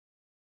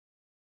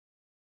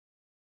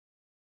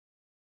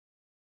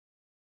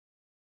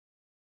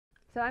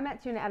So I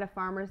met Tuna at a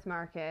farmer's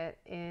market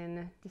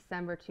in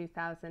December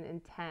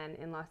 2010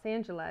 in Los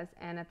Angeles,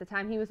 and at the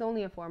time he was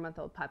only a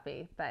 4-month-old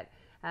puppy, but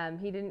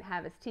he didn't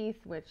have his teeth,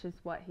 which is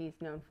what he's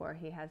known for.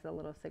 He has a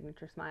little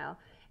signature smile,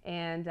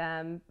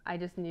 and I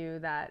just knew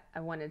that I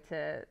wanted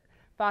to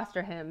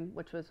foster him,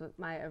 which was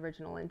my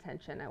original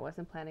intention. I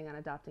wasn't planning on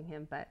adopting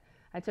him, but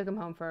I took him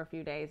home for a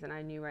few days, and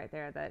I knew right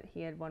there that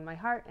he had won my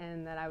heart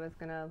and that I was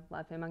going to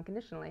love him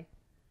unconditionally.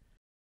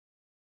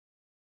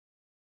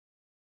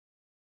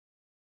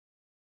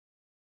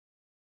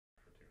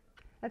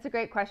 That's a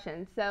great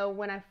question. So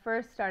when I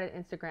first started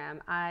Instagram,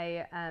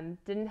 I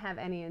didn't have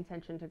any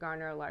intention to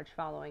garner a large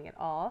following at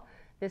all.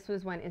 This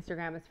was when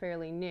Instagram was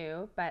fairly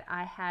new, but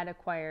I had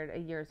acquired a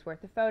year's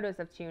worth of photos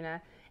of Tuna,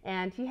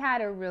 and he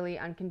had a really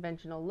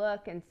unconventional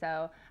look, and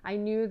so I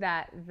knew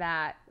that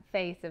that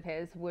face of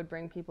his would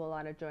bring people a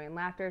lot of joy and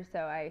laughter, so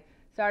I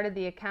started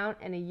the account,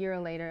 and a year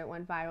later it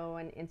went viral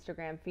when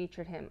Instagram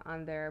featured him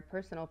on their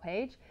personal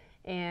page,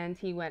 and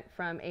he went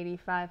from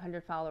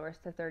 8,500 followers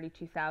to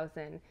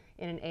 32,000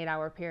 in an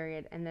 8-hour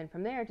period, and then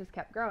from there it just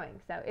kept growing.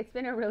 So it's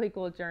been a really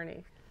cool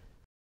journey.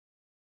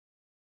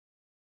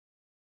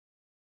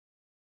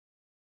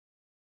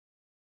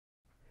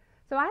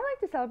 So I like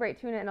to celebrate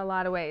Tuna in a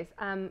lot of ways.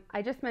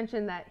 I just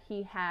mentioned that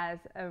he has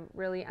a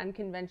really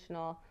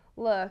unconventional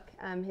look.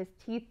 His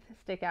teeth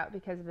stick out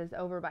because of his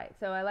overbite.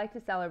 So I like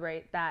to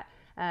celebrate that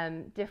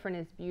different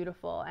is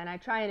beautiful, and I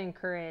try and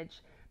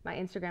encourage my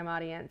Instagram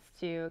audience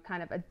to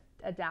kind of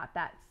adapt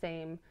that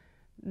same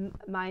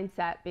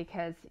mindset,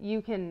 because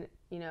you can,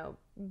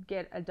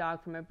 get a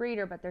dog from a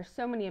breeder, but there's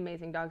so many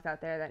amazing dogs out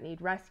there that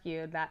need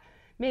rescued that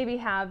maybe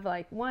have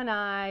like one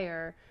eye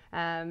or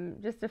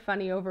just a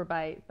funny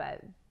overbite,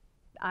 but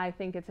I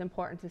think it's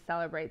important to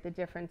celebrate the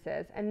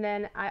differences. And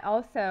then I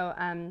also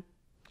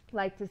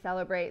like to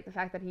celebrate the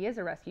fact that he is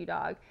a rescue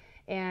dog,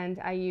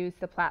 and I use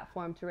the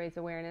platform to raise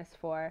awareness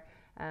for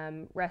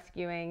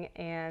rescuing,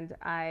 and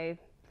I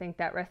think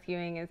that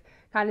rescuing is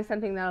kind of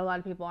something that a lot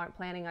of people aren't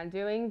planning on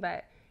doing,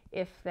 but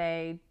if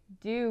they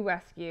do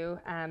rescue,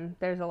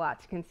 there's a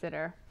lot to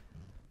consider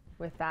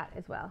with that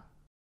as well.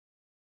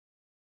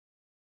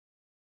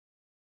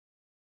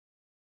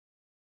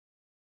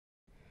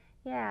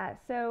 Yeah,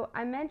 so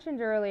I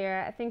mentioned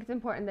earlier, I think it's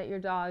important that your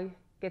dog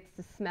gets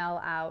to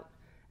smell out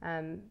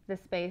the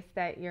space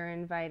that you're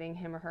inviting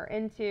him or her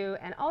into,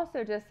 and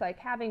also just like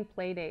having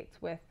play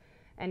dates with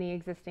any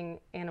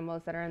existing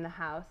animals that are in the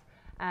house.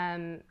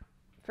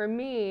 For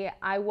me,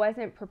 I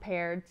wasn't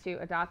prepared to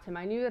adopt him.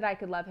 I knew that I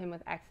could love him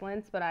with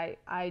excellence, but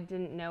I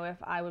didn't know if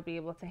I would be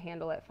able to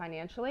handle it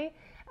financially.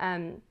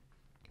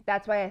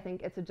 That's why I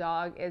think It's a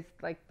Dog is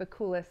like the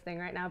coolest thing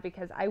right now,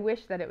 because I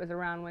wish that it was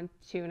around when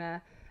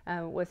Tuna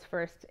was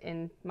first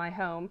in my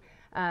home,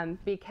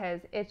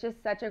 because it's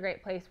just such a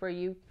great place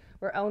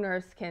where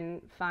owners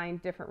can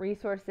find different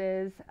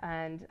resources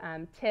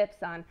and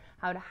tips on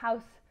how to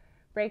house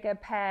break a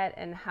pet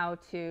and how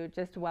to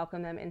just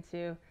welcome them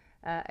into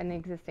an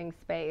existing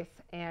space.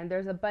 And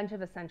there's a bunch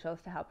of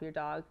essentials to help your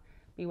dog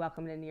be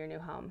welcomed into your new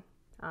home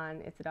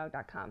on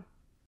itsadog.com.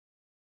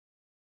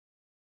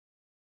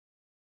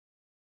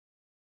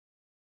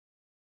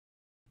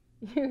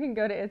 You can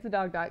go to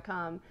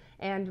itsadog.com,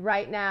 and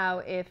right now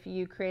if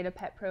you create a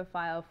pet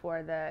profile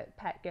for the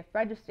pet gift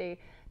registry,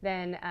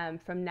 then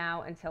from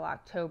now until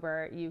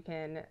October you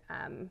can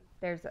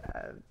there's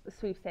a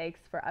sweepstakes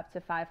for up to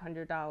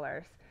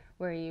 $500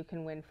 where you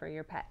can win for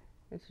your pet.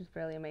 It's just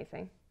really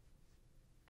amazing.